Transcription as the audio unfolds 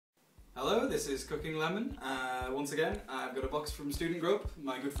Hello, this is Cooking Lemon. Once again, I've got a box from Student Grub,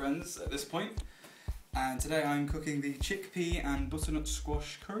 my good friends at this point. And today I'm cooking the chickpea and butternut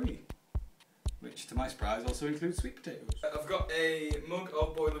squash curry, which to my surprise also includes sweet potatoes. I've got a mug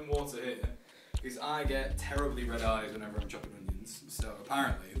of boiling water here, because I get terribly red eyes whenever I'm chopping onions. So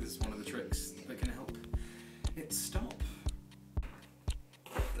apparently this is one of the tricks that can help it stop.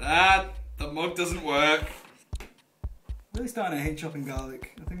 The mug doesn't work. Really starting to hate chopping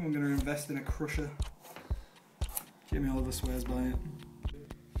garlic. I think I'm going to invest in a crusher. Jamie Oliver swears by it.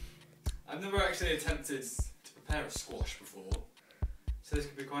 I've never actually attempted to prepare a squash before, so this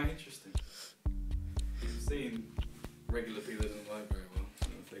could be quite interesting. I've seen regular peelers in the library well, so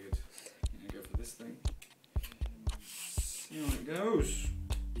I figured go for this thing. See how it goes.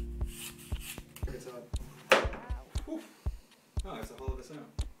 It's hard. Oof. Oh, it's a hollow this out.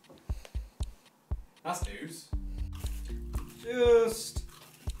 That's news. Just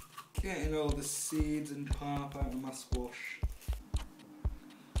getting all the seeds and pap out of my squash.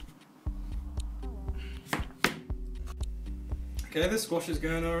 Okay, the squash is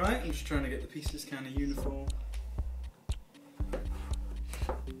going alright. I'm just trying to get the pieces kind of uniform.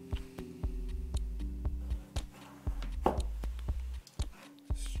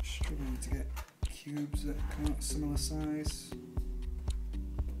 Just struggling to get cubes that come out similar size.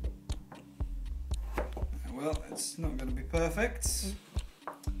 Well, it's not going to be perfect,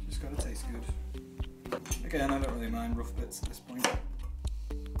 just got to taste good. Again, I don't really mind rough bits at this point.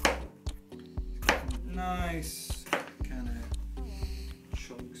 Nice kind of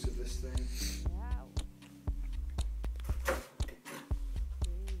chunks of this thing.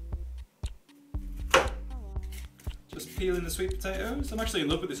 Just peeling the sweet potatoes. I'm actually in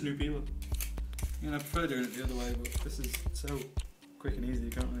love with this new peeler. I prefer doing it the other way, but this is so quick and easy,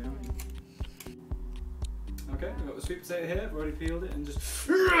 you can't really argue. Okay, I've got the sweet potato here, I've already peeled it and just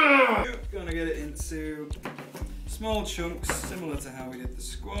gonna get it into small chunks similar to how we did the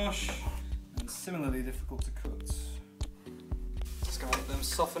squash and similarly difficult to cut. Just gonna let them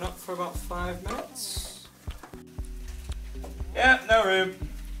soften up for about 5 minutes. Yeah, no room.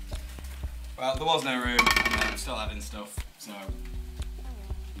 Well, there was no room and I'm still adding stuff, so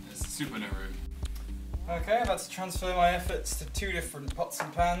there's super no room. Okay, I've had to transfer my efforts to 2 different pots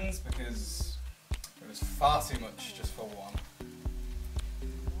and pans because it was far too much just for one.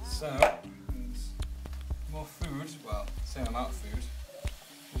 So, there's more food, well, same amount of food.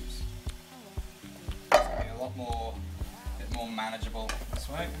 Oops. It's going to be a bit more manageable this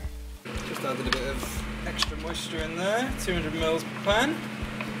way. Just added a bit of extra moisture in there, 200 ml per pan.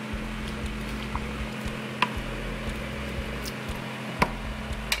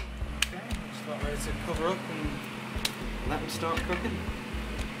 Okay, just about ready to cover up and let them start cooking.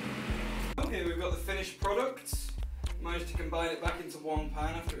 Okay, we've got the finished product. Managed to combine it back into one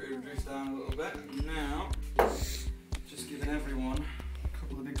pan after it reduced down a little bit. And now, just giving everyone a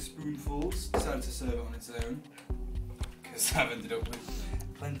couple of big spoonfuls. Decided to serve it on its own because I've ended up with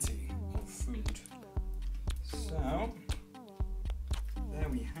plenty of food. So, there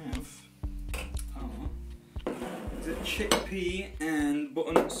we have our chickpea and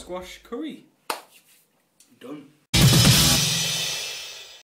butternut squash curry. Done.